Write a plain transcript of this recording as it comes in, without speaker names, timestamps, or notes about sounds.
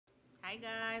Hi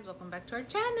guys, welcome back to our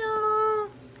channel.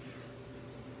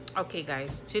 Okay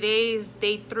guys, today is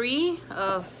day 3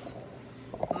 of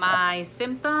my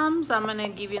symptoms. I'm gonna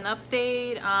give you an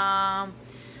update. I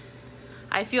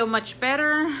feel much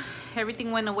better.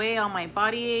 Everything went away, all my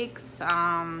body aches.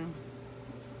 I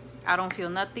don't feel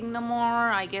nothing no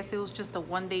more. I guess it was just a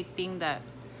one-day thing that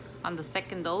on the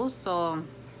second dose. So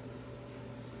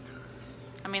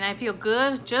I mean, I feel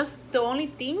good. Just the only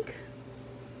thing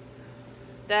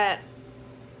that,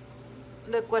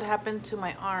 look what happened to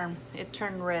my arm. It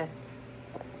turned red.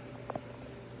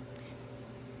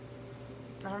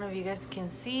 I don't know if you guys can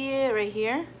see it right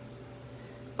here,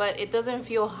 but it doesn't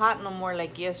feel hot no more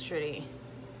like yesterday.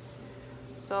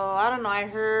 So I don't know, I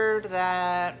heard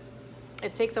that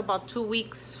it takes about 2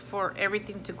 weeks for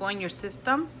everything to go in your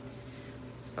system.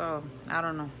 So I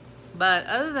don't know, but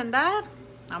other than that,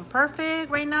 I'm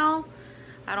perfect right now.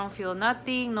 I don't feel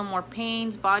nothing, no more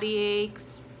pains, body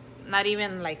aches, not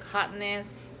even like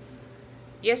hotness.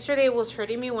 Yesterday it was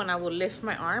hurting me when I would lift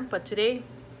my arm, but today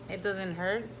it doesn't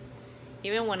hurt.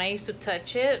 Even when I used to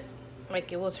touch it,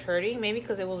 like it was hurting, maybe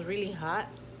because it was really hot.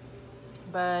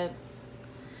 But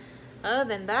other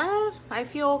than that, I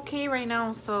feel okay right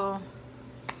now. So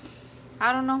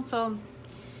I don't know. So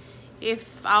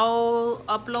if I'll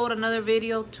upload another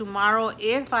video tomorrow,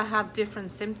 if I have different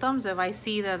symptoms, if I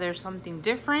see that there's something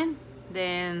different,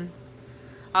 then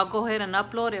I'll go ahead and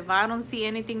upload. If I don't see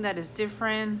anything that is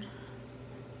different,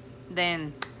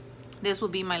 then this will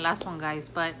be my last one, guys.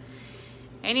 But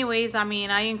anyways, I mean,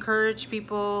 I encourage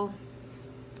people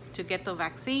to get the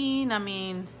vaccine. I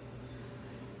mean,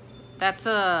 that's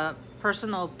a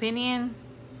personal opinion.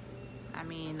 I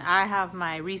mean, I have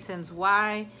my reasons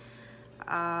why.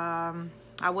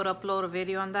 I would upload a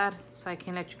video on that so I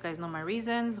can let you guys know my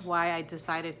reasons why I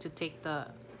decided to take the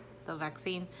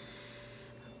vaccine.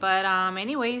 But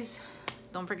anyways,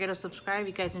 don't forget to subscribe if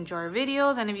you guys enjoy our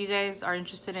videos, and if you guys are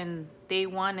interested in day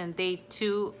 1 and day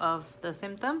 2 of the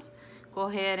symptoms, go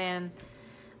ahead and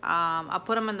I'll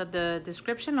put them in the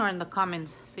description or in the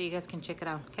comments so you guys can check it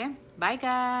out. Okay, bye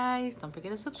guys. Don't forget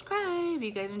to subscribe if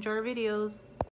you guys enjoy our videos.